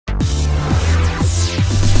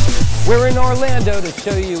We're in Orlando to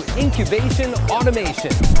show you incubation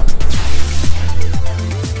automation.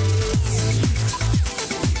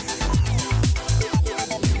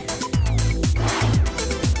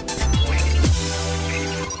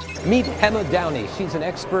 Meet Hema Downey. She's an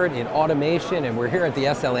expert in automation, and we're here at the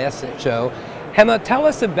SLS show. Hema, tell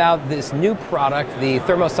us about this new product, the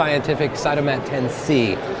Thermo Scientific Cytomat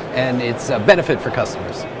 10C, and its benefit for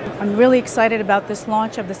customers. I'm really excited about this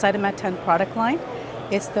launch of the Cytomat 10 product line.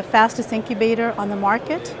 It's the fastest incubator on the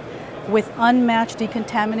market with unmatched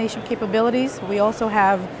decontamination capabilities. We also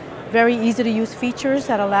have very easy to use features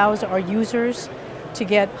that allows our users to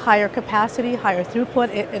get higher capacity, higher throughput.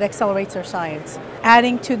 It accelerates their science.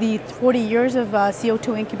 Adding to the 40 years of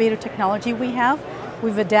CO2 incubator technology we have,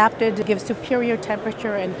 we've adapted to give superior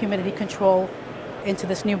temperature and humidity control into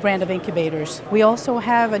this new brand of incubators. We also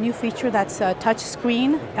have a new feature that's a touch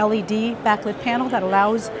screen LED backlit panel that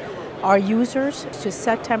allows our users to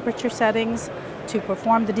set temperature settings, to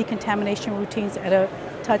perform the decontamination routines at a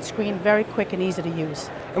touch screen, very quick and easy to use.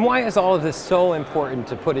 And why is all of this so important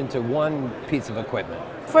to put into one piece of equipment?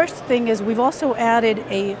 First thing is we've also added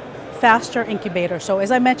a faster incubator. So as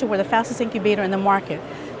I mentioned, we're the fastest incubator in the market.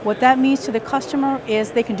 What that means to the customer is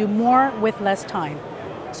they can do more with less time.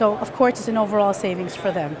 So of course it's an overall savings for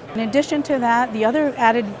them. In addition to that, the other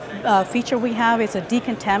added feature we have is a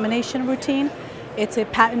decontamination routine. It's a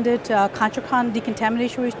patented Contracon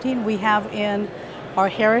decontamination routine we have in our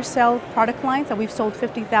Harris-Cell product lines, and we've sold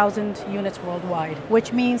 50,000 units worldwide,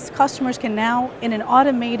 which means customers can now, in an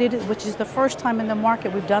automated, which is the first time in the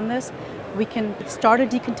market we've done this, we can start a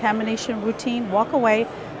decontamination routine, walk away,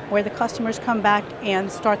 where the customers come back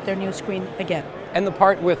and start their new screen again. And the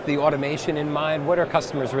part with the automation in mind, what are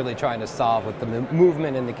customers really trying to solve with the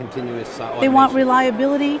movement and the continuous automation? They want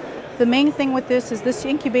reliability. The main thing with this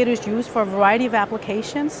incubator is used for a variety of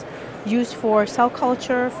applications, used for cell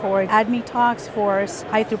culture, for ADME tox, for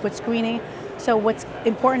high throughput screening. So what's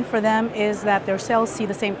important for them is that their cells see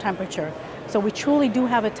the same temperature. So we truly do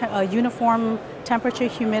have a uniform temperature,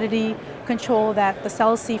 humidity control that the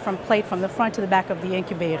cells see from the front to the back of the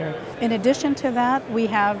incubator. In addition to that, we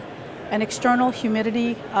have an external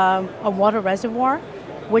humidity, a water reservoir,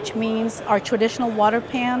 which means our traditional water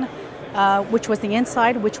pan, which was the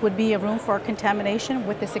inside, which would be a room for contamination.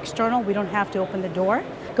 With this external, we don't have to open the door.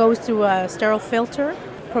 Goes through a sterile filter,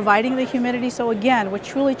 providing the humidity. So again, we're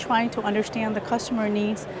truly trying to understand the customer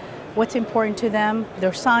needs, what's important to them,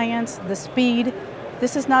 their science, the speed.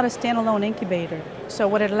 This is not a standalone incubator. So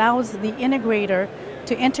what it allows the integrator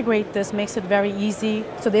to integrate this makes it very easy,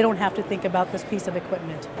 so they don't have to think about this piece of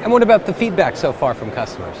equipment. And what about the feedback so far from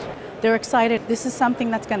customers? They're excited. This is something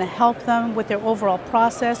that's going to help them with their overall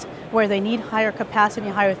process, where they need higher capacity,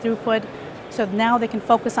 higher throughput. So now they can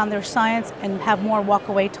focus on their science and have more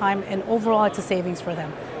walk-away time, and overall it's a savings for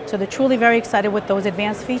them. So they're truly very excited with those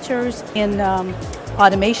advanced features in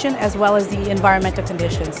automation as well as the environmental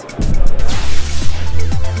conditions.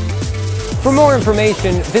 For more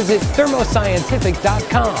information, visit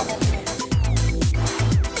thermoscientific.com.